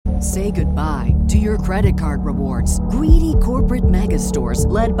Say goodbye to your credit card rewards. Greedy corporate mega stores,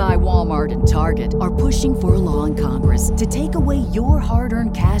 led by Walmart and Target, are pushing for a law in Congress to take away your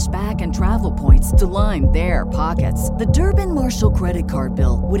hard-earned cash back and travel points to line their pockets. The Durbin-Marshall credit card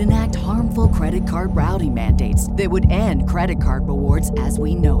bill would enact harmful credit card routing mandates that would end credit card rewards as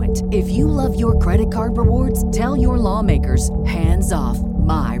we know it. If you love your credit card rewards, tell your lawmakers, hands off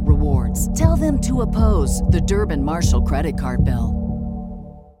my rewards. Tell them to oppose the Durbin-Marshall credit card bill.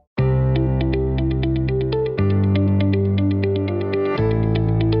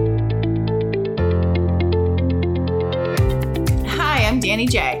 I'm Danny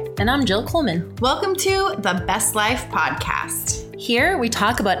J. And I'm Jill Coleman. Welcome to the Best Life Podcast. Here we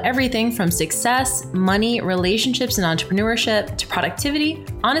talk about everything from success, money, relationships and entrepreneurship, to productivity,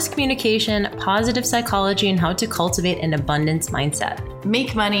 honest communication, positive psychology, and how to cultivate an abundance mindset.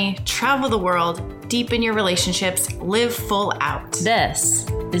 Make money, travel the world, deepen your relationships, live full out. This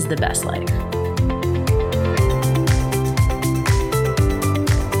is the best life.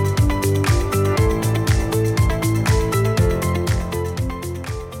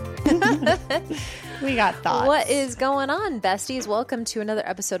 We got thoughts. What is going on, besties? Welcome to another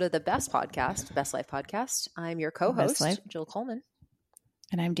episode of the Best Podcast, Best Life Podcast. I'm your co-host, Jill Coleman.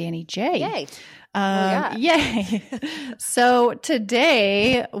 And I'm Danny J. Yay. Yay. So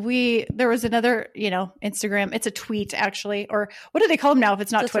today there was another, Instagram. It's a tweet actually, or what do they call them now if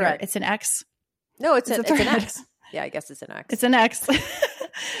it's not Twitter? Thread. It's an X. No, it's an X. Yeah, I guess it's an X. It's an X.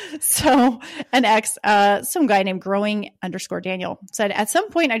 So an X, some guy named Growing_Daniel said, at some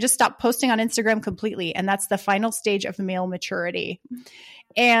point I just stopped posting on Instagram completely. And that's the final stage of male maturity.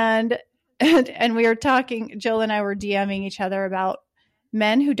 And we were talking, Jill and I were DMing each other about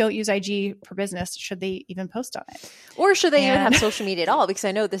men who don't use IG for business. Should they even post on it? Or should they even have social media at all? Because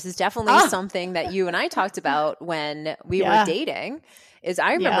I know this is definitely something that you and I talked about when we were dating. Is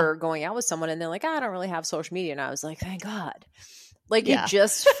I remember going out with someone and they're like, I don't really have social media. And I was like, thank God. Like it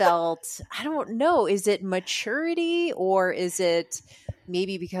just felt, I don't know, is it maturity or is it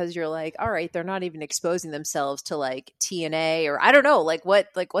maybe because you're like, all right, they're not even exposing themselves to like TNA or I don't know,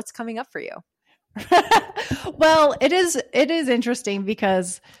 what's coming up for you? Well, it is interesting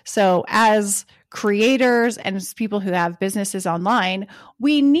because so as creators and as people who have businesses online,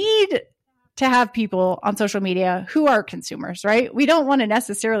 we need to have people on social media who are consumers, right? We don't want to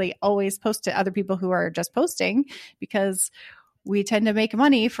necessarily always post to other people who are just posting because we tend to make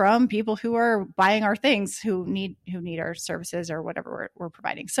money from people who are buying our things, who need our services or whatever we're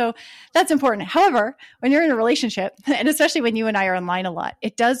providing. So that's important. However, when you're in a relationship, and especially when you and I are online a lot,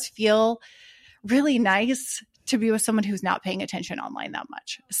 it does feel really nice to be with someone who's not paying attention online that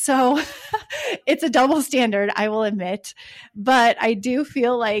much. So it's a double standard, I will admit. But I do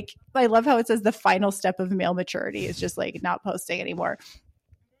feel like I love how it says the final step of male maturity is just like not posting anymore.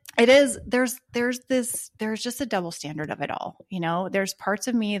 It is, there's just a double standard of it all. There's parts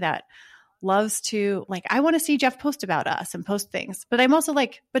of me that loves to I want to see Jeff post about us and post things, but I'm also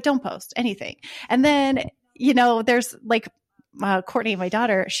like, but don't post anything. And then, there's Courtney, my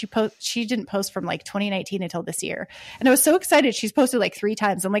daughter, she didn't post from 2019 until this year. And I was so excited. She's posted 3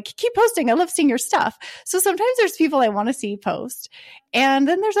 times. I'm like, keep posting. I love seeing your stuff. So sometimes there's people I want to see post. And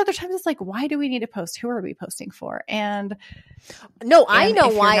then there's other times it's like, why do we need to post? Who are we posting for? And no, I know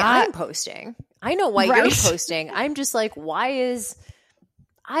why I'm posting. I know why you're posting. I'm just like, why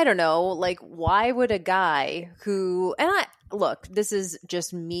would a guy who, look, this is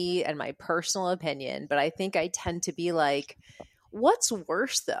just me and my personal opinion, but I think I tend to be like, what's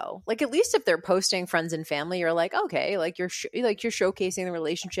worse though? At least if they're posting friends and family, you're like, okay, you're showcasing the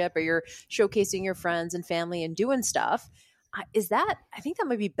relationship or you're showcasing your friends and family and doing stuff. I think that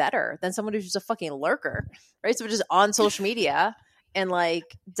might be better than someone who's just a fucking lurker, right? So just on social media and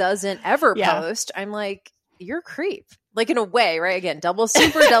doesn't ever post. I'm like, you're a creep. In a way, right? Again,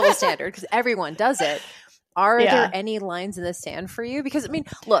 super double standard because everyone does it. Are there any lines in the sand for you? Because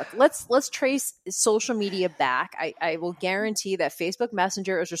look, let's trace social media back. I will guarantee that Facebook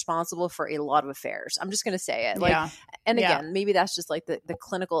Messenger is responsible for a lot of affairs. I'm just going to say it. And again, maybe that's just the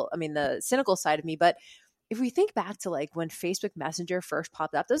clinical, the cynical side of me. But if we think back to when Facebook Messenger first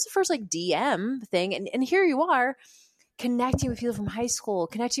popped up, that was the first DM thing. And here you are, connecting with people from high school,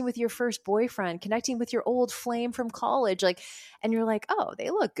 connecting with your first boyfriend, connecting with your old flame from college, and you're like, oh, they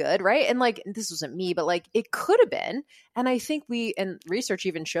look good, right? And this wasn't me, but it could have been. And I think and research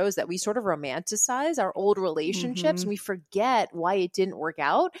even shows that we sort of romanticize our old relationships and we forget why it didn't work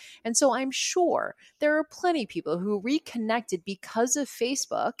out. And so I'm sure there are plenty of people who reconnected because of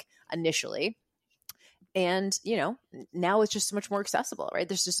Facebook initially, And, now it's just so much more accessible, right?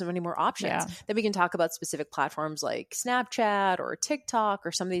 There's just so many more options. Yeah. Then we can talk about specific platforms like Snapchat or TikTok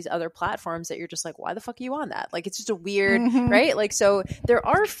or some of these other platforms that you're just like, why the fuck are you on that? Like, it's just a weird, right? Like, so there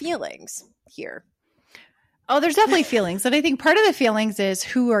are feelings here. Oh, there's definitely feelings. And I think part of the feelings is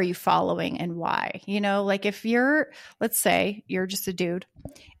who are you following and why? Like if let's say you're just a dude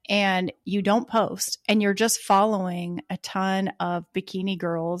and you don't post and you're just following a ton of bikini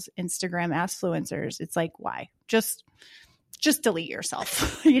girls, Instagram influencers, it's like, why? Just delete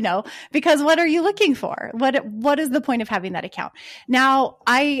yourself, because what are you looking for? What is the point of having that account? Now,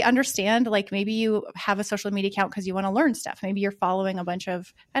 I understand, like, maybe you have a social media account because you want to learn stuff. Maybe you're following a bunch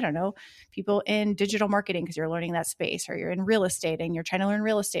of, I don't know, people in digital marketing because you're learning that space, or you're in real estate and you're trying to learn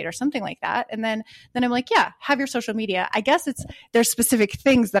real estate or something like that. And then I'm like, yeah, have your social media. I guess there's specific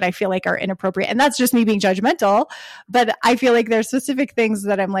things that I feel like are inappropriate. And that's just me being judgmental. But I feel like there's specific things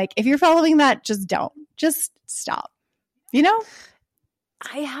that I'm like, if you're following that, just stop.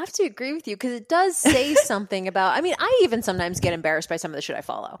 I have to agree with you because it does say something about, I even sometimes get embarrassed by some of the shit I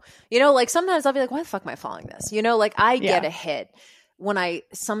follow. Like sometimes I'll be like, why the fuck am I following this? Like I get a hit when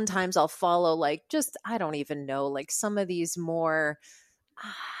sometimes I'll follow like just, I don't even know, like some of these more,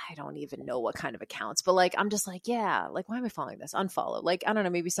 I don't even know what kind of accounts, but like, I'm just like, yeah, like why am I following this? Unfollow. Like, I don't know,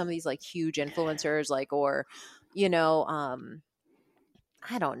 maybe some of these like huge influencers, like, or,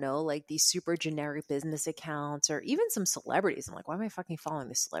 I don't know, like these super generic business accounts or even some celebrities. I'm like, why am I fucking following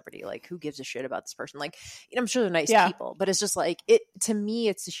this celebrity? Like, who gives a shit about this person? Like, I'm sure they're nice people, but it's just like, to me,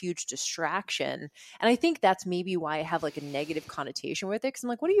 it's a huge distraction. And I think that's maybe why I have like a negative connotation with it. Cause I'm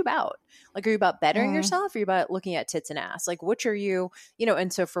like, what are you about? Like, are you about bettering yourself? Or are you about looking at tits and ass? Like, which are you,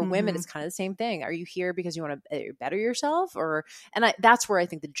 and so for women, it's kind of the same thing. Are you here because you want to better yourself? That's where I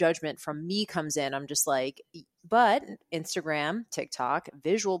think the judgment from me comes in. I'm just like, but Instagram, TikTok,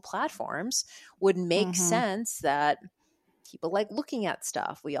 visual platforms would make sense that people like looking at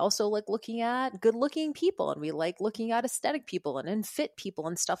stuff. We also like looking at good looking people, and we like looking at aesthetic people and fit people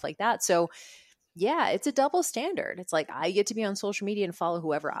and stuff like that. So yeah, it's a double standard. It's like I get to be on social media and follow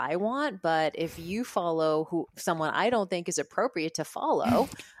whoever I want, but if you follow someone I don't think is appropriate to follow,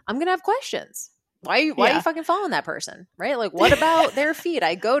 I'm going to have questions. Why are you fucking following that person? Right? Like, what about their feed?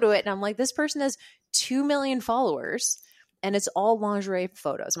 I go to it and I'm like, this person has 2 million followers and it's all lingerie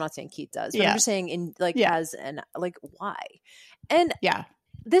photos. I'm not saying Keith does, but I'm just saying why? And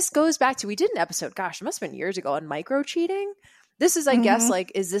this goes back to, we did an episode, gosh, it must have been years ago, on micro cheating. This is, I guess,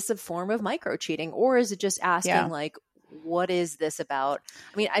 like, is this a form of micro cheating, or is it just asking like, what is this about?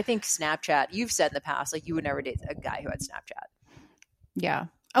 I mean, I think Snapchat, you've said in the past, like you would never date a guy who had Snapchat. Yeah.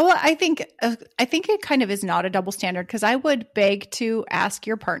 Oh, well, I think it kind of is not a double standard, because I would beg to ask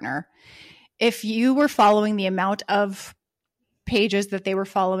your partner, if you were following the amount of pages that they were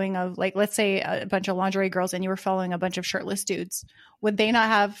following of, like, let's say a bunch of lingerie girls and you were following a bunch of shirtless dudes, would they not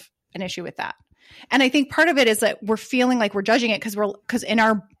have an issue with that? And I think part of it is that we're feeling like we're judging it because in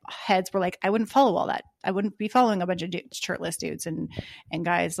our heads, we're like, I wouldn't follow all that. I wouldn't be following a bunch of shirtless dudes and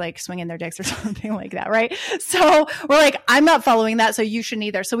guys like swinging their dicks or something like that. Right. So we're like, I'm not following that, so you shouldn't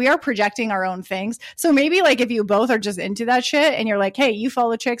either. So we are projecting our own things. So maybe like if you both are just into that shit and you're like, hey, you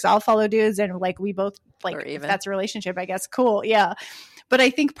follow chicks, I'll follow dudes. And like, we both like, if that's a relationship, I guess. Cool. Yeah. But I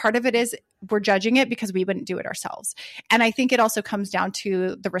think part of it is we're judging it because we wouldn't do it ourselves. And I think it also comes down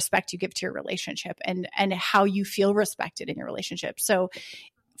to the respect you give to your relationship and how you feel respected in your relationship. So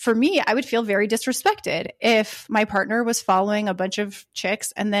for me, I would feel very disrespected if my partner was following a bunch of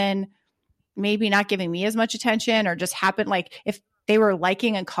chicks and then maybe not giving me as much attention, or just happened, like, if they were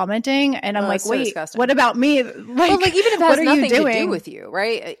liking and commenting and I'm like, wait, disgusting. What about me? Like, well, like, even if it has nothing to do with you,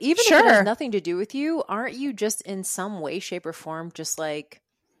 right? Even if it has nothing to do with you, aren't you just in some way, shape, or form just like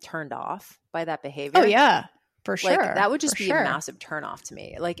turned off by that behavior? Oh yeah, for sure. Like, that would just be a massive turnoff to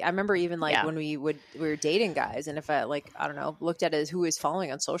me. Like, I remember even like when we were dating guys, and if I I don't know, looked at it as who is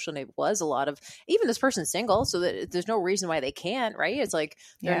following on social, and it was a lot of, even this person's single, so that there's no reason why they can't, right? It's like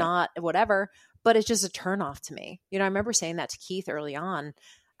they're not whatever. But it's just a turnoff to me. I remember saying that to Keith early on.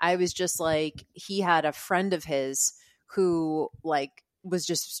 I was just like, he had a friend of his who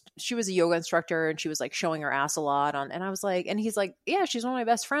she was a yoga instructor, and she was like showing her ass a lot and I was like, and he's like, yeah, she's one of my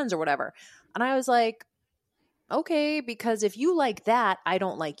best friends or whatever. And I was like, okay, because if you like that, I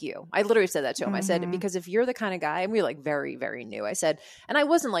don't like you. I literally said that to him. I said, because if you're the kind of guy, and we were like very, very new. I said, and I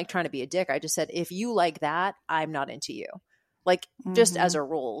wasn't like trying to be a dick. I just said, if you like that, I'm not into you. Like, just as a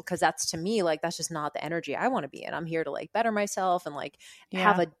rule, because that's, to me, like, that's just not the energy I want to be in. I'm here to like better myself and like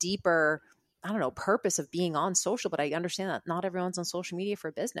have a deeper, I don't know, purpose of being on social. But I understand that not everyone's on social media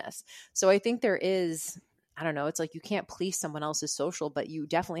for business. So I think there is, I don't know, it's like you can't police someone else's social, but you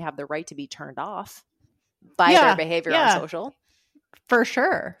definitely have the right to be turned off. by their behavior on social. For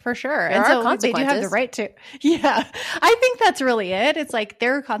sure. There and are so consequences. they do have the right to, I think that's really it. It's like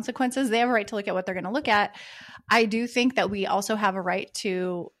there are consequences. They have a right to look at what they're going to look at. I do think that we also have a right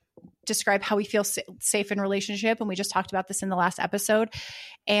to describe how we feel safe in relationship. And we just talked about this in the last episode,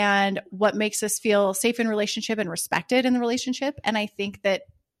 and what makes us feel safe in relationship and respected in the relationship. And I think that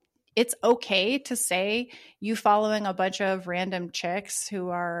it's okay to say you following a bunch of random chicks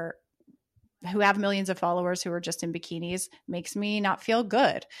who have millions of followers who are just in bikinis makes me not feel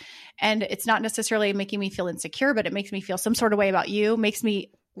good. And it's not necessarily making me feel insecure, but it makes me feel some sort of way about you, makes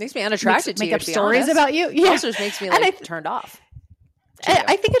me unattracted to you. Make up stories about you. Yeah. It also just makes me like turned off.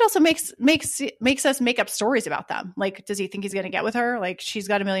 I think it also makes us make up stories about them. Like, does he think he's going to get with her? Like, she's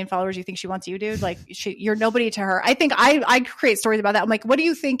got 1 million followers. You think she wants you, dude? Like, you're nobody to her. I think I create stories about that. I'm like, what do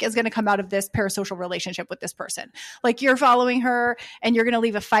you think is going to come out of this parasocial relationship with this person? Like, you're following her and you're going to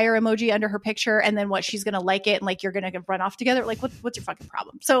leave a fire emoji under her picture, and then what, she's going to like it, and like you're going to run off together. Like, what's your fucking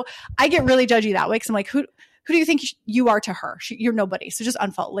problem? So I get really judgy that way, because I'm like, who do you think you are to her? You're nobody. So just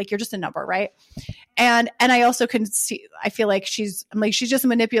unfollow. Like, you're just a number, right? And I also can see, I feel like she's just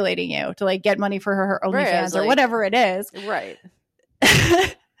manipulating you to like get money for her OnlyFans or whatever it is. Right.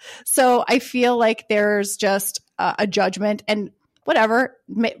 So I feel like there's just a judgment, and whatever,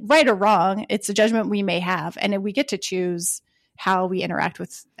 right or wrong, it's a judgment we may have. And we get to choose how we interact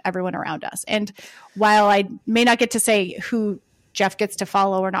with everyone around us. And while I may not get to say who Jeff gets to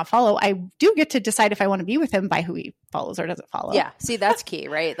follow or not follow, I do get to decide if I want to be with him by who he follows or doesn't follow. Yeah. See, that's key,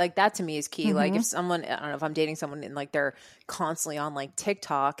 right? Like, that to me is key. Like, if someone, I don't know, if I'm dating someone and like they're constantly on like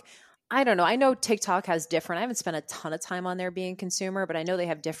TikTok, I don't know. I know TikTok has different, I haven't spent a ton of time on there being a consumer, but I know they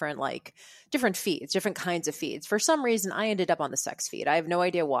have different feeds, different kinds of feeds. For some reason, I ended up on the sex feed. I have no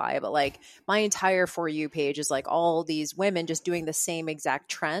idea why, but like my entire For You page is like all these women just doing the same exact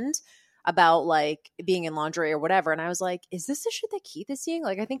trend about like being in lingerie or whatever. And I was like, is this the shit that Keith is seeing?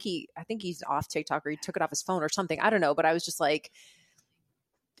 Like, I think he's off TikTok, or he took it off his phone or something. I don't know. But I was just like,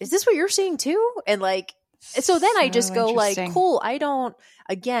 is this what you're seeing too? And like, so then I just go like, cool. I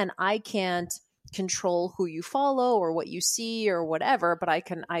can't control who you follow or what you see or whatever, but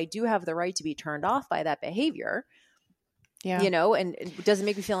I do have the right to be turned off by that behavior. Yeah. You know, and it doesn't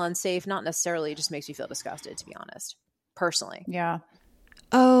make me feel unsafe. Not necessarily. It just makes me feel disgusted, to be honest, personally. Yeah.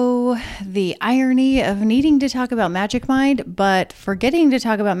 Oh, the irony of needing to talk about Magic Mind, but forgetting to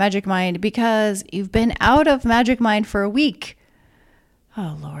talk about Magic Mind because you've been out of Magic Mind for a week.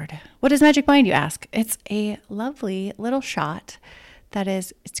 Oh, Lord. What is Magic Mind, you ask? It's a lovely little shot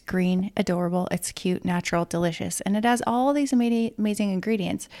it's green, adorable, it's cute, natural, delicious, and it has all these amazing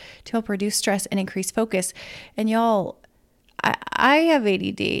ingredients to help reduce stress and increase focus. And y'all, I have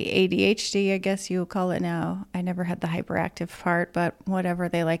ADHD, I guess you'll call it now. I never had the hyperactive part, but whatever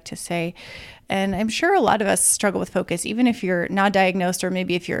they like to say. And I'm sure a lot of us struggle with focus, even if you're not diagnosed, or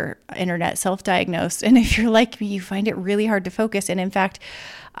maybe if you're internet self-diagnosed. And if you're like me, you find it really hard to focus. And in fact,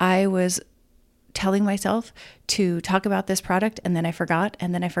 I was telling myself to talk about this product, and then I forgot,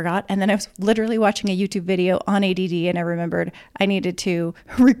 and then I was literally watching a YouTube video on ADD, and I remembered I needed to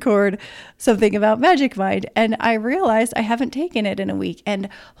record something about Magic Mind, and I realized I haven't taken it in a week. And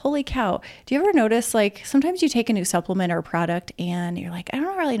holy cow, do you ever notice, like, sometimes you take a new supplement or a product and you're like, I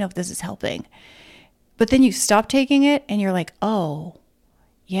don't really know if this is helping, but then you stop taking it and you're like, oh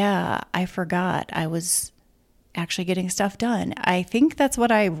yeah, I forgot I was actually getting stuff done. I think that's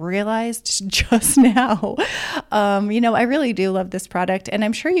what I realized just now. I really do love this product, and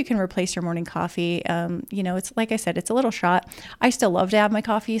I'm sure you can replace your morning coffee. It's like I said, it's a little shot. I still love to have my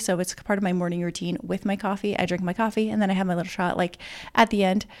coffee, so it's part of my morning routine with my coffee. I drink my coffee and then I have my little shot like at the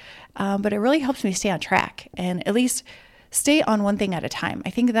end. But it really helps me stay on track and at least stay on one thing at a time. I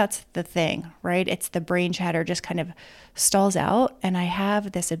think that's the thing, right? It's the brain chatter just kind of stalls out, and I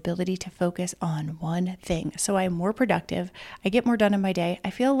have this ability to focus on one thing. So I'm more productive. I get more done in my day. I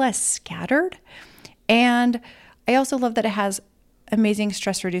feel less scattered. And I also love that it has amazing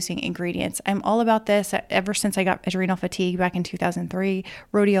stress reducing ingredients. I'm all about this ever since I got adrenal fatigue back in 2003.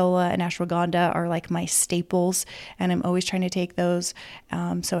 Rhodiola and ashwagandha are like my staples, and I'm always trying to take those.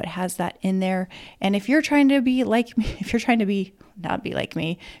 So it has that in there. And if you're trying to be like me, if you're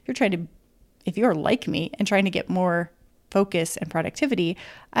like me and trying to get more focus and productivity,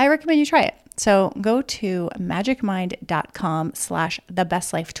 I recommend you try it. So go to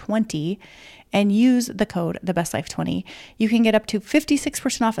magicmind.com/thebestlife20 and use the code thebestlife20. You can get up to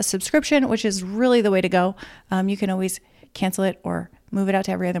 56% off a subscription, which is really the way to go. You can always cancel it or move it out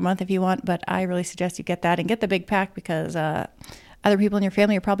to every other month if you want, but I really suggest you get that and get the big pack because other people in your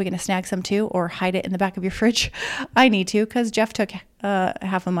family are probably going to snag some too, or hide it in the back of your fridge. I need to because Jeff took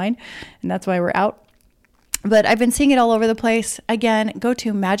half of mine, and that's why we're out. But I've been seeing it all over the place. Again, go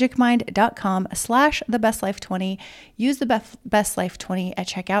to magicmind.com/thebestlife20. Use the bestlife20 at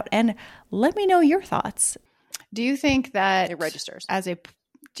checkout and let me know your thoughts. Do you think that It registers.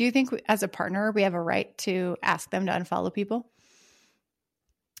 Do you think as a partner we have a right to ask them to unfollow people?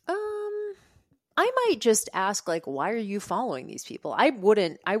 I might just ask, like, why are you following these people? I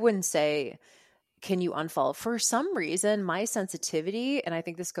wouldn't say, can you unfollow? For some reason, my sensitivity, and I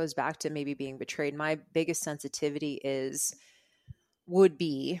think this goes back to maybe being betrayed, my biggest sensitivity would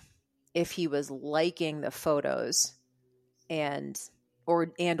be if he was liking the photos or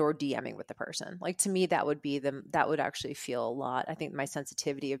DMing with the person. Like, to me, that would actually feel a lot. I think my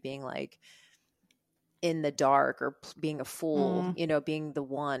sensitivity of being like in the dark or being a fool, being the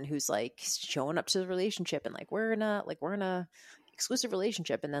one who's like showing up to the relationship and like we're in a exclusive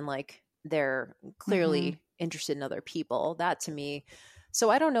relationship, and then like they're clearly interested in other people. That to me. So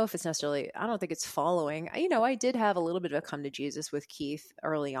I don't know if it's necessarily, I don't think it's following. I did have a little bit of a come to Jesus with Keith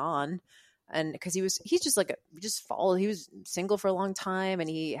early on. And because he was single for a long time, and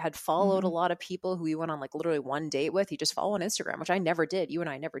he had followed a lot of people who he went on like literally one date with. He just followed on Instagram, which I never did. You and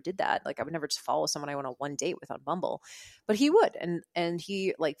I never did that. Like I would never just follow someone I went on one date with on Bumble, but he would. And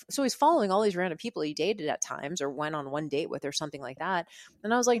he so he's following all these random people he dated at times or went on one date with or something like that.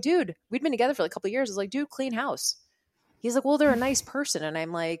 And I was like, dude, we'd been together for like a couple of years. I was like, dude, clean house. He's like, well, they're a nice person. And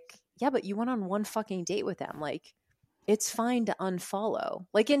I'm like, yeah, but you went on one fucking date with them. Like, it's fine to unfollow.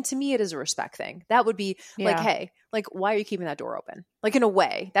 Like, and to me, it is a respect thing. That would be like, hey, like, why are you keeping that door open? Like, in a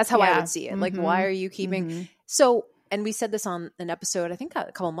way, that's how I would see it. Like, why are you keeping? So, and we said this on an episode, I think a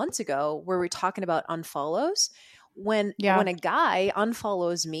couple months ago, where we're talking about unfollows. When a guy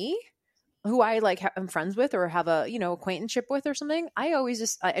unfollows me, who I like am friends with or have a, acquaintanceship with or something, I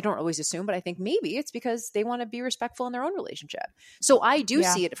don't always assume, but I think maybe it's because they want to be respectful in their own relationship. So I do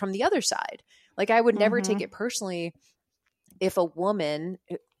see it from the other side. Like, I would never take it personally if a woman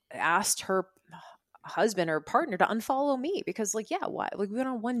asked her husband or partner to unfollow me, because like, yeah, why? Like, we went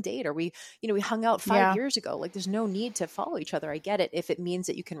on one date, or we hung out 5 years ago. Like, there's no need to follow each other. I get it. If it means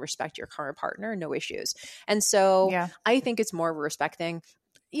that you can respect your current partner, no issues. And so I think it's more of a respect thing.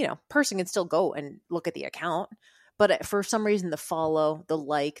 Person can still go and look at the account, but for some reason, the follow, the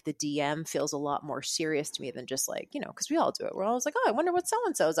like, the DM feels a lot more serious to me than just like, because we all do it. We're always like, oh, I wonder what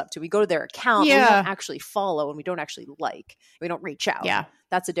so-and-so is up to. We go to their account. We don't actually follow, and we don't actually like. We don't reach out. Yeah.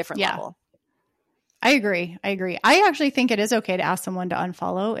 That's a different level. I agree. I actually think it is okay to ask someone to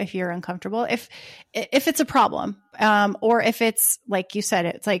unfollow if you're uncomfortable, if it's a problem, or if it's like you said,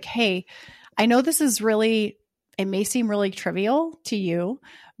 it's like, hey, I know this is really, it may seem really trivial to you,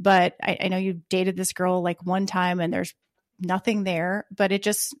 but I know you dated this girl like one time and there's nothing there, but it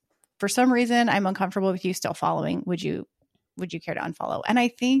just, for some reason, I'm uncomfortable with you still following. Would you care to unfollow? And I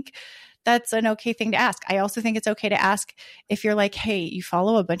think that's an okay thing to ask. I also think it's okay to ask if you're like, hey, you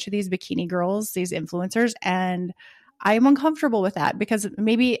follow a bunch of these bikini girls, these influencers, and I'm uncomfortable with that because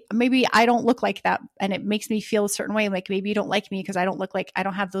maybe I don't look like that and it makes me feel a certain way. Like maybe you don't like me because I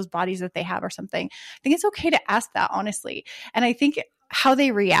don't have those bodies that they have or something. I think it's okay to ask that, honestly. And I think how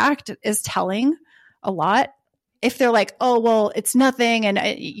they react is telling a lot. If they're like, oh, well, it's nothing. And,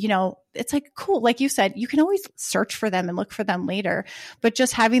 it's like, cool. Like you said, you can always search for them and look for them later. But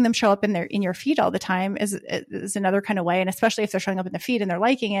just having them show up in your feed all the time is another kind of way. And especially if they're showing up in the feed and they're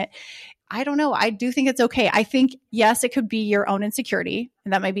liking it, I don't know. I do think it's okay. I think, yes, it could be your own insecurity.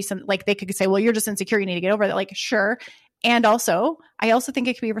 And that might be some, like they could say, well, you're just insecure. You need to get over that. Like, sure. And also, I also think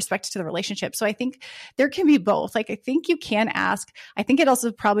it could be respect to the relationship. So I think there can be both. Like, I think you can ask. I think it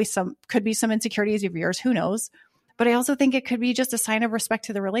also probably could be some insecurities of yours. Who knows? But I also think it could be just a sign of respect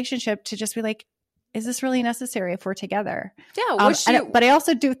to the relationship to just be like, is this really necessary if we're together? Yeah. But I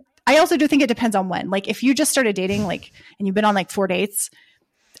also do think it depends on when. Like, if you just started dating, like, and you've been on like 4 dates,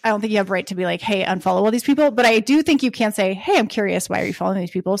 I don't think you have a right to be like, hey, unfollow all these people. But I do think you can say, hey, I'm curious, why are you following these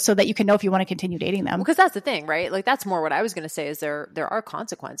people? So that you can know if you want to continue dating them. Because that's the thing, right? Like, that's more what I was going to say is there are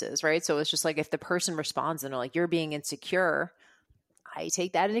consequences, right? So it's just like, if the person responds and they're like, you're being insecure, I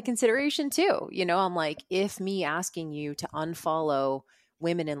take that into consideration too. I'm like, if me asking you to unfollow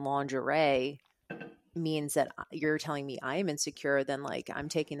women in lingerie means that you're telling me I'm insecure, then like I'm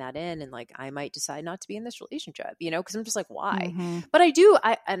taking that in and like I might decide not to be in this relationship, because I'm just like, why? But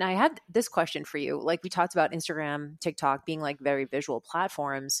I have this question for you. Like, we talked about Instagram, TikTok being like very visual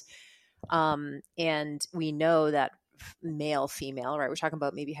platforms. And we know that male, female, right? We're talking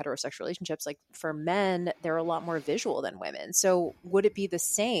about maybe heterosexual relationships. Like, for men, they're a lot more visual than women. So would it be the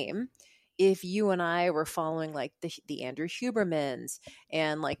same if you and I were following like the Andrew Hubermans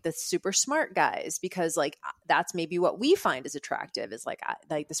and like the super smart guys, because like that's maybe what we find is attractive, is like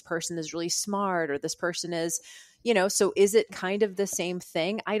this person is really smart, or this person is, you know, so is it kind of the same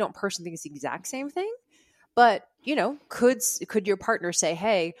thing? I don't personally think it's the exact same thing, but you know, could your partner say,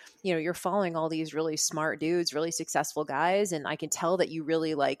 hey, you know, you're following all these really smart dudes, really successful guys, and I can tell that you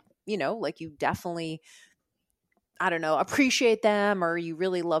really like, you know, like you definitely, I don't know, appreciate them, or you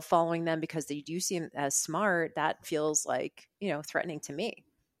really love following them because they do seem as smart. That feels like, you know, threatening to me.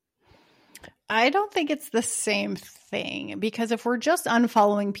 I don't think it's the same thing, because if we're just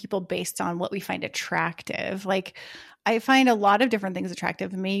unfollowing people based on what we find attractive, like I find a lot of different things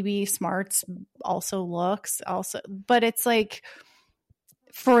attractive, maybe smarts, also looks, also, but it's like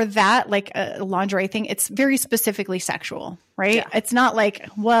for that, like a lingerie thing, it's very specifically sexual, right? Yeah. It's not like,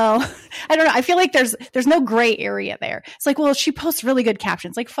 well, I don't know. I feel like there's no gray area there. It's like, well, she posts really good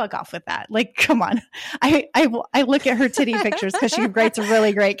captions. Like, fuck off with that. Like, come on. I look at her titty pictures because she writes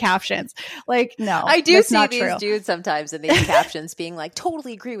really great captions. Like, no, I do see these dudes sometimes in these captions being like,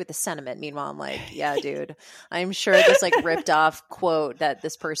 totally agree with the sentiment. Meanwhile, I'm like, yeah, dude, I'm sure this like ripped off quote that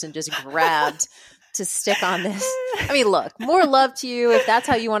this person just grabbed to stick on this. I mean, look, more love to you. If that's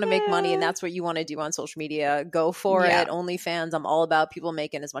how you want to make money and that's what you want to do on social media, go for it. OnlyFans, I'm all about people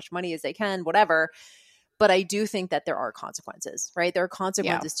making as much money as they can, whatever. But I do think that there are consequences, right? There are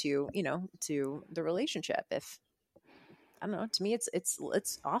consequences to, you know, to the relationship. If, I don't know, to me, it's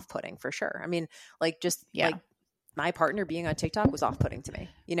off-putting for sure. I mean, like just like my partner being on TikTok was off-putting to me.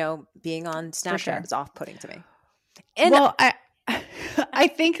 You know, being on Snapchat was off-putting to me. And well, I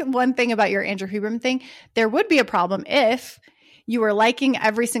think one thing about your Andrew Huberman thing, there would be a problem if you were liking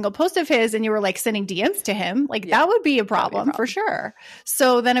every single post of his and you were like sending DMs to him. Like that would be a problem for sure.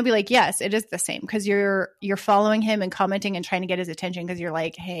 So then I'd be like, yes, it is the same, because you're following him and commenting and trying to get his attention because you're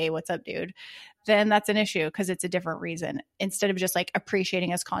like, hey, what's up, dude? Then that's an issue because it's a different reason, instead of just like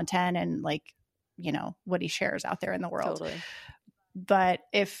appreciating his content and like, you know, what he shares out there in the world. Totally. But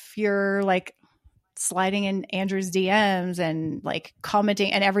if you're like sliding in Andrew's DMs and like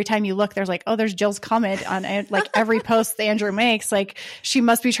commenting, and every time you look, there's like, oh, there's Jill's comment on like every post that Andrew makes, like she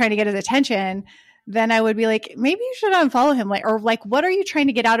must be trying to get his attention, then I would be like, maybe you should unfollow him. Like, or like, what are you trying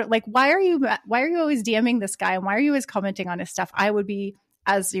to get out of, like, why are you always DMing this guy, and why are you always commenting on his stuff? I would be,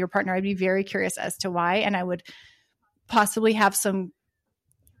 as your partner, I'd be very curious as to why, and I would possibly have some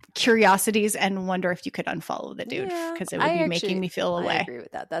curiosities and wonder if you could unfollow the dude, because it would be making me feel away. I agree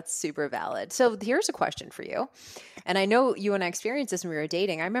with that. That's super valid. So here's a question for you. And I know you and I experienced this when we were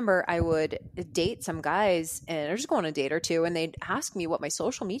dating. I remember I would date some guys, and I was just going on a date or two, and they'd ask me what my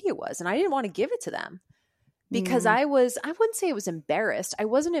social media was, and I didn't want to give it to them because I wouldn't say I was embarrassed. I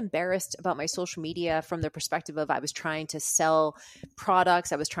wasn't embarrassed about my social media from the perspective of I was trying to sell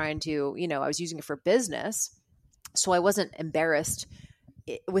products. I was trying to, you know, I was using it for business. So I wasn't embarrassed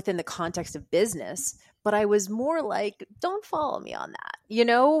within the context of business, but I was more like, don't follow me on that, you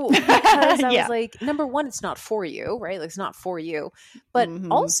know, because I was like, number one, it's not for you, right? Like, it's not for you. But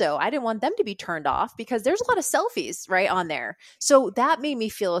also I didn't want them to be turned off because there's a lot of selfies right on there. So that made me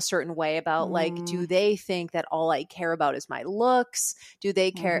feel a certain way about like, do they think that all I care about is my looks? Do they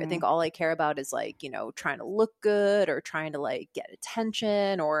think all I care about is like, you know, trying to look good or trying to like get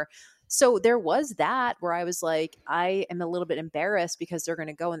attention? Or so there was that where I was like, I am a little bit embarrassed because they're going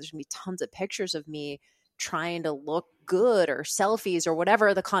to go and there's going to be tons of pictures of me trying to look good, or selfies, or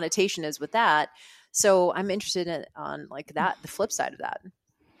whatever the connotation is with that. So I'm interested in on like that, the flip side of that.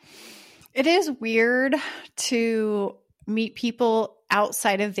 It is weird to meet people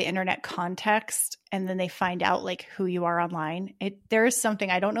outside of the internet context, and then they find out like who you are online. There is something,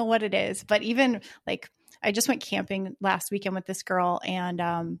 I don't know what it is, but even like I just went camping last weekend with this girl,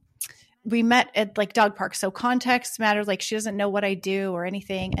 and we met at like dog park. So context matters. Like she doesn't know what I do or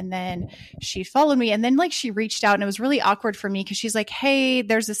anything. And then she followed me, and then like she reached out, and it was really awkward for me because she's like, hey,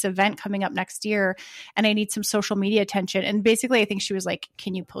 there's this event coming up next year and I need some social media attention. And basically I think she was like,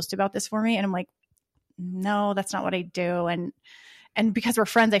 can you post about this for me? And I'm like, no, that's not what I do. And because we're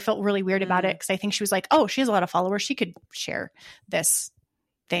friends, I felt really weird about it, because I think she was like, oh, she has a lot of followers, she could share this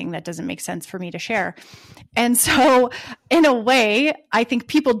thing that doesn't make sense for me to share. And so in a way, I think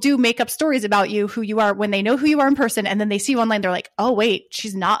people do make up stories about you, who you are, when they know who you are in person, and then they see you online, they're like, oh wait,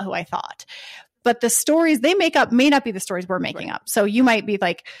 she's not who I thought. But the stories they make up may not be the stories we're making up. So you might be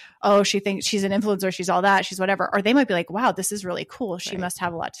like, oh, she thinks she's an influencer, she's all that, she's whatever. Or they might be like, wow, this is really cool, she must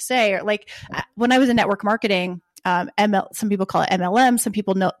have a lot to say. Or like when I was in network marketing, some people call it MLM, some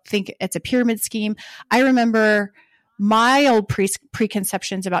people think it's a pyramid scheme. I remember my old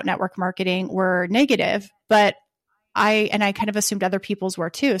preconceptions about network marketing were negative, but I kind of assumed other people's were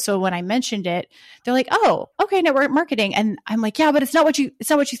too. So when I mentioned it, they're like, "Oh, okay, network marketing." And I'm like, "Yeah, but it's not what you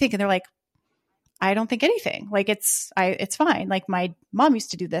think." And they're like, "I don't think anything. Like it's fine. Like my mom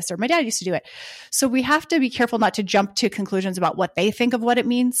used to do this or my dad used to do it." So we have to be careful not to jump to conclusions about what they think of what it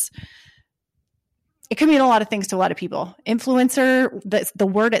means. It can mean a lot of things to a lot of people. Influencer, the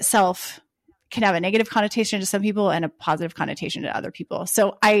word itself can have a negative connotation to some people and a positive connotation to other people.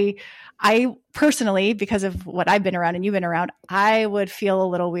 So I personally, because of what I've been around and you've been around, I would feel a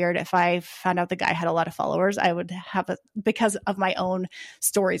little weird if I found out the guy had a lot of followers. I would have because of my own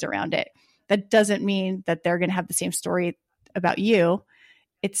stories around it. That doesn't mean that they're going to have the same story about you.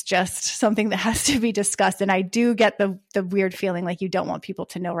 It's just something that has to be discussed. And I do get the weird feeling like you don't want people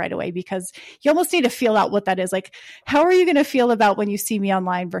to know right away because you almost need to feel out what that is. Like, how are you going to feel about when you see me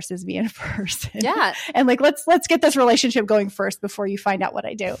online versus me in person? Yeah. And like, let's get this relationship going first before you find out what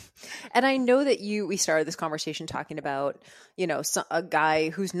I do. And I know that we started this conversation talking about, a guy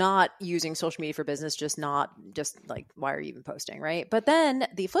who's not using social media for business, just like, why are you even posting? Right. But then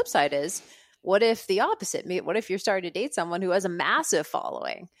the flip side is, what if the opposite? What if you're starting to date someone who has a massive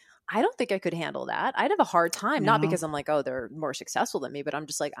following? I don't think I could handle that. I'd have a hard time, not because I'm like, oh, they're more successful than me, but I'm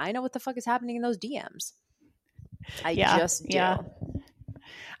just like, I know what the fuck is happening in those DMs. I just do. Yeah.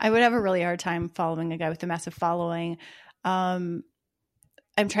 I would have a really hard time following a guy with a massive following. I'm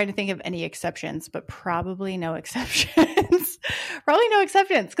trying to think of any exceptions, but probably no exceptions. Probably no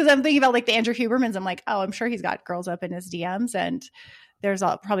exceptions. Because I'm thinking about like the Andrew Hubermans. I'm like, oh, I'm sure he's got girls up in his DMs and there's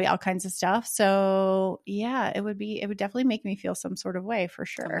probably all kinds of stuff. So yeah, it would definitely make me feel some sort of way for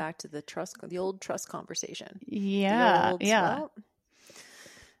sure. Come back to the old trust conversation. Yeah. Well,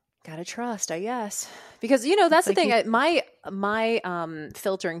 gotta trust, I guess. Because, that's the thing. My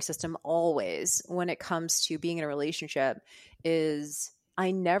filtering system always, when it comes to being in a relationship, is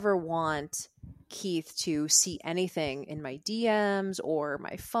I never want Keith to see anything in my DMs or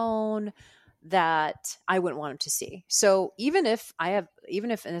my phone that I wouldn't want him to see. So even if, and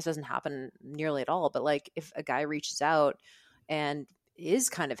this doesn't happen nearly at all, but like if a guy reaches out and is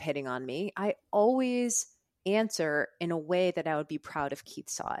kind of hitting on me, I always answer in a way that I would be proud if Keith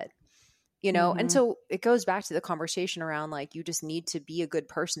saw it, And so it goes back to the conversation around like, you just need to be a good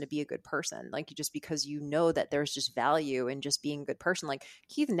person to be a good person. Like just because that there's just value in just being a good person. Like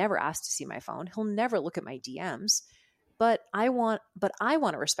Keith never asked to see my phone. He'll never look at my DMs. But I want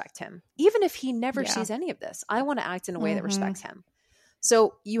to respect him. Even if he never sees any of this, I want to act in a way that respects him.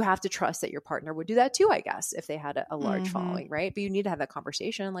 So you have to trust that your partner would do that too, I guess, if they had a large following, right? But you need to have that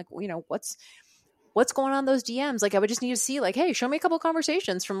conversation. Like, what's going on in those DMs? Like, I would just need to see like, hey, show me a couple of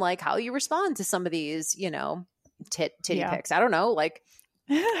conversations from like how you respond to some of these, titty pics. I don't know. Like,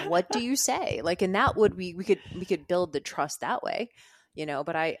 what do you say? Like, and that would we could build the trust that way.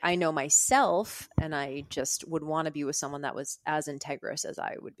 But I know myself and I just would want to be with someone that was as integrous as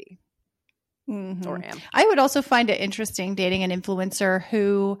I would be or am. I would also find it interesting dating an influencer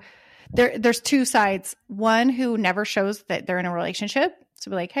who there's two sides. One who never shows that they're in a relationship. So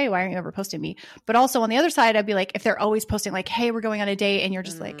be like, hey, why aren't you ever posting me? But also on the other side, I'd be like, if they're always posting like, hey, we're going on a date and you're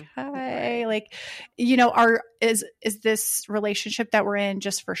just like, hi, like, is this relationship that we're in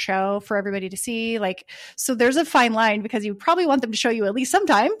just for show for everybody to see? Like, so there's a fine line because you probably want them to show you at least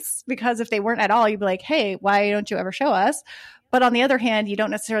sometimes, because if they weren't at all, you'd be like, hey, why don't you ever show us? But on the other hand, you don't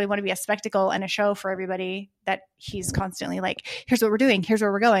necessarily want to be a spectacle and a show for everybody that he's constantly like, here's what we're doing, here's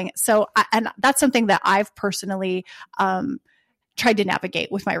where we're going. So, and that's something that I've personally, tried to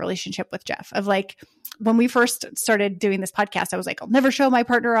navigate with my relationship with Jeff. Of like, when we first started doing this podcast, I was like, I'll never show my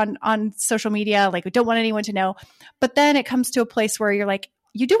partner on social media. Like, we don't want anyone to know. But then it comes to a place where you're like,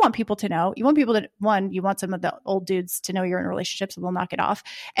 you do want people to know. You want people to, one, you want some of the old dudes to know you're in a relationship, so they'll knock it off.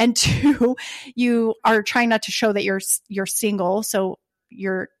 And two, you are trying not to show that you're single. So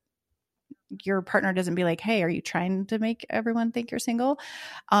your partner doesn't be like, hey, are you trying to make everyone think you're single?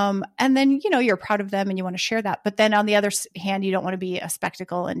 And then, you're proud of them and you want to share that. But then on the other hand, you don't want to be a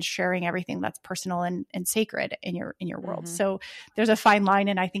spectacle and sharing everything that's personal and sacred in your world. So there's a fine line.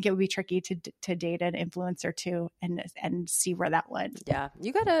 And I think it would be tricky to date an influencer too and see where that went. Yeah.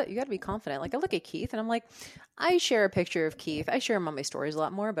 You gotta be confident. Like I look at Keith and I'm like, I share a picture of Keith. I share him on my stories a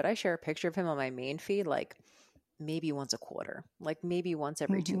lot more, but I share a picture of him on my main feed, like maybe once a quarter, like maybe once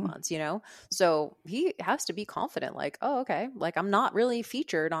every 2 months, So he has to be confident, like, oh, okay. Like he's not really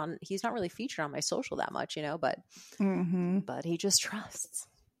featured on my social that much, but he just trusts.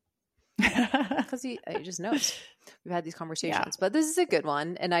 Because he just knows. We've had these conversations, but this is a good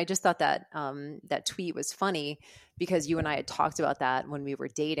one. And I just thought that that tweet was funny because you and I had talked about that when we were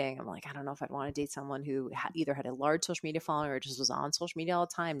dating. I'm like, I don't know if I'd want to date someone who either had a large social media following or just was on social media all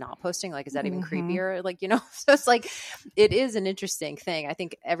the time, not posting. Like, is that even creepier? Like, so it's like, it is an interesting thing. I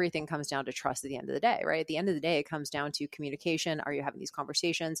think everything comes down to trust at the end of the day, right? At the end of the day, it comes down to communication. Are you having these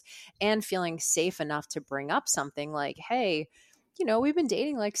conversations and feeling safe enough to bring up something like, hey, we've been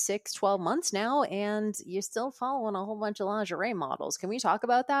dating like 6-12 months now, and you're still following a whole bunch of lingerie models. Can we talk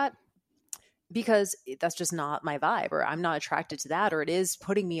about that? Because that's just not my vibe, or I'm not attracted to that, or it is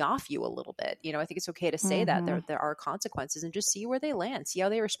putting me off you a little bit. I think it's okay to say that there are consequences and just see where they land, see how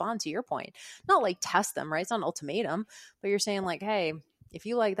they respond, to your point. Not like test them, right? It's not an ultimatum, but you're saying like, hey, if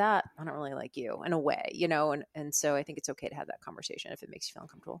you like that, I don't really like you, in a way, and so I think it's okay to have that conversation if it makes you feel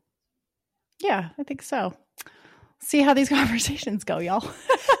uncomfortable. Yeah, I think so. See how these conversations go, y'all.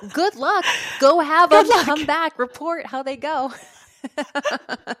 Good luck. Go have them. Come back. Report how they go. Or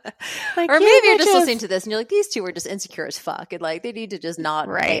maybe you're just listening to this and you're like, these two are just insecure as fuck. And like, they need to just not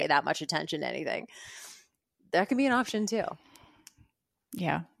pay that much attention to anything. That could be an option too.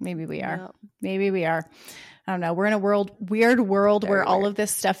 Yeah, maybe we are. Yep. Maybe we are. I don't know. We're in a weird world where all of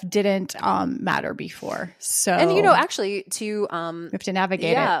this stuff didn't matter before. So, and actually to we have to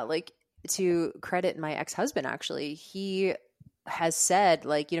navigate it. Yeah, like, to credit my ex-husband, actually, he has said,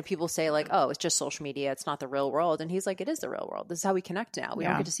 like, people say like, oh, it's just social media, it's not the real world. And he's like, it is the real world. This is how we connect now. We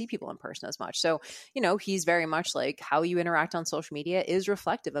don't get to see people in person as much. So, he's very much like, how you interact on social media is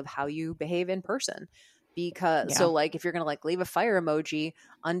reflective of how you behave in person. Because so like, if you're going to like leave a fire emoji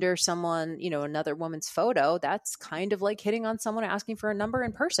under someone, another woman's photo, that's kind of like hitting on someone asking for a number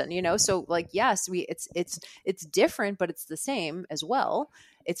in person, so like, yes, it's different, but it's the same as well.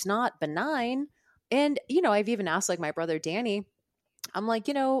 It's not benign. And, I've even asked like my brother, Danny, I'm like,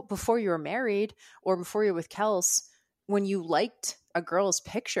 before you were married or before you were with Kels, when you liked a girl's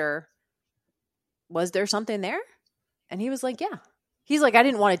picture, was there something there? And he was like, yeah. He's like, I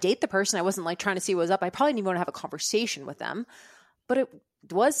didn't want to date the person. I wasn't like trying to see what was up. I probably didn't even want to have a conversation with them, but it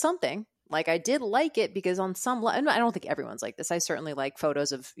was something. Like, I did like it because on some level, I don't think everyone's like this. I certainly like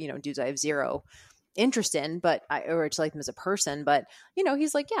photos of, dudes I have zero interest in, or to like them as a person. But,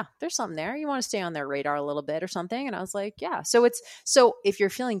 he's like, yeah, there's something there. You want to stay on their radar a little bit or something. And I was like, yeah. So if you're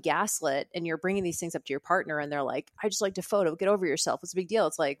feeling gaslit and you're bringing these things up to your partner and they're like, I just liked a photo, get over yourself. What's the big deal?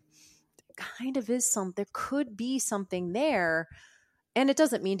 It's like, kind of is there could be something there. And it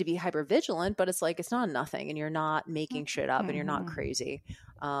doesn't mean to be hyper vigilant, but it's like, it's not nothing and you're not making shit up and you're not crazy.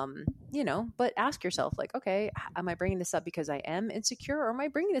 But ask yourself like, okay, am I bringing this up because I am insecure, or am I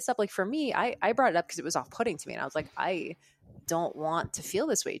bringing this up? Like, for me, I brought it up because it was off-putting to me. And I was like, I don't want to feel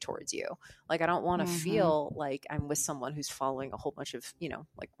this way towards you. Like, I don't want to feel like I'm with someone who's following a whole bunch of,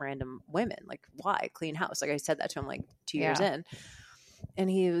 like random women. Like, why? Clean house. Like, I said that to him like 2 years in. And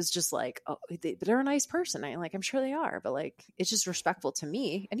he was just like, oh, they're a nice person. I'm sure they are, but like, it's just respectful to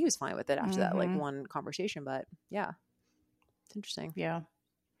me. And he was fine with it after that, like one conversation, but yeah, it's interesting. Yeah.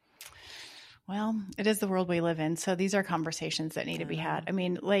 Well, it is the world we live in. So these are conversations that need to be had. I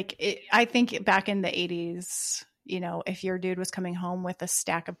mean, like, I think back in the 80s, if your dude was coming home with a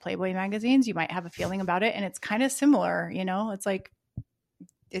stack of Playboy magazines, you might have a feeling about it. And it's kind of similar, it's like,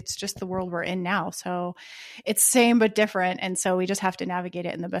 it's just the world we're in now. So it's same, but different. And so we just have to navigate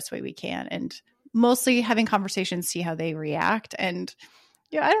it in the best way we can. And mostly having conversations, see how they react. And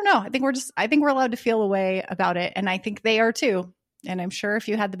I don't know. I think we're allowed to feel a way about it. And I think they are too. And I'm sure if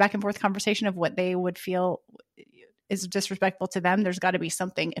you had the back and forth conversation of what they would feel is disrespectful to them, there's got to be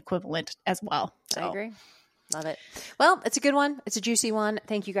something equivalent as well. So. I agree. Love it. Well, it's a good one. It's a juicy one.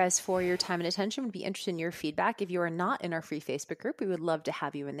 Thank you guys for your time and attention. We'd be interested in your feedback. If you are not in our free Facebook group, we would love to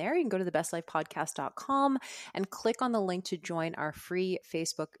have you in there. You can go to thebestlifepodcast.com and click on the link to join our free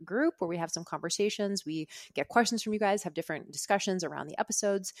Facebook group where we have some conversations. We get questions from you guys, have different discussions around the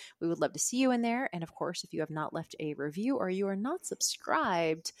episodes. We would love to see you in there. And of course, if you have not left a review or you are not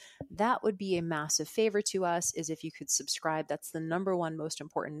subscribed, that would be a massive favor to us, is if you could subscribe. That's the number one most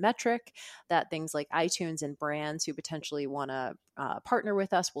important metric that things like iTunes and brands who potentially want to partner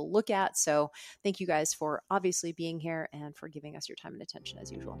with us will look at. So thank you guys for obviously being here and for giving us your time and attention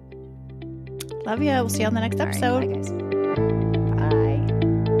as usual. Love you. We'll see you on the next episode. Right, bye, guys. Bye.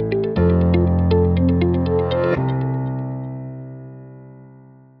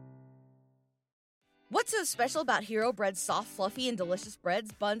 What's so special about Hero Bread's soft, fluffy, and delicious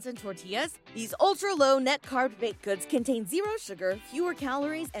breads, buns, and tortillas? These ultra-low net-carb baked goods contain zero sugar, fewer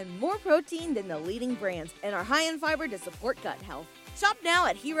calories, and more protein than the leading brands, and are high in fiber to support gut health. Shop now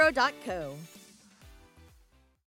at Hero.co.